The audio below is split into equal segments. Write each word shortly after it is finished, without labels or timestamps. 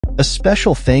A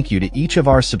special thank you to each of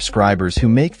our subscribers who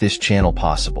make this channel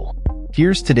possible.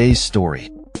 Here's today's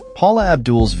story. Paula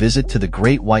Abdul's visit to the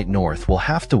Great White North will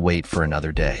have to wait for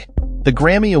another day. The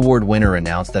Grammy Award winner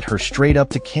announced that her Straight Up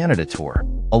to Canada tour,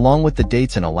 along with the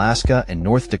dates in Alaska and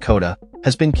North Dakota,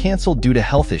 has been canceled due to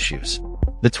health issues.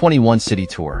 The 21-city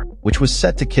tour, which was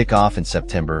set to kick off in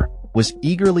September, was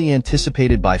eagerly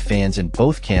anticipated by fans in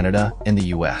both Canada and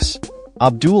the US.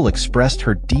 Abdul expressed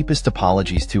her deepest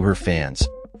apologies to her fans,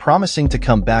 promising to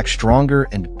come back stronger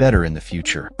and better in the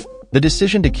future. The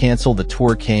decision to cancel the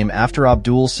tour came after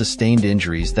Abdul sustained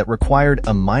injuries that required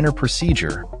a minor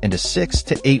procedure and a 6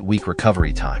 to 8 week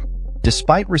recovery time.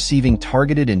 Despite receiving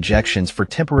targeted injections for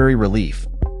temporary relief,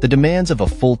 the demands of a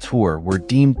full tour were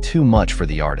deemed too much for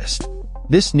the artist.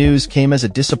 This news came as a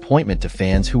disappointment to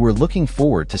fans who were looking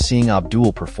forward to seeing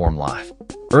Abdul perform live.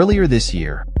 Earlier this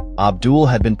year, Abdul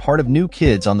had been part of New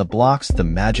Kids on the Block's The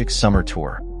Magic Summer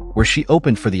Tour, where she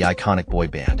opened for the iconic boy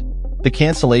band. The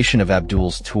cancellation of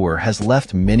Abdul's tour has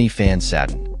left many fans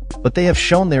saddened, but they have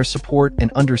shown their support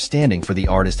and understanding for the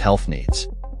artist's health needs.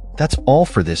 That's all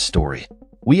for this story.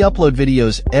 We upload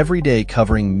videos every day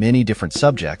covering many different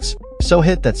subjects, so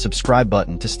hit that subscribe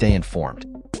button to stay informed.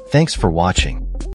 Thanks for watching.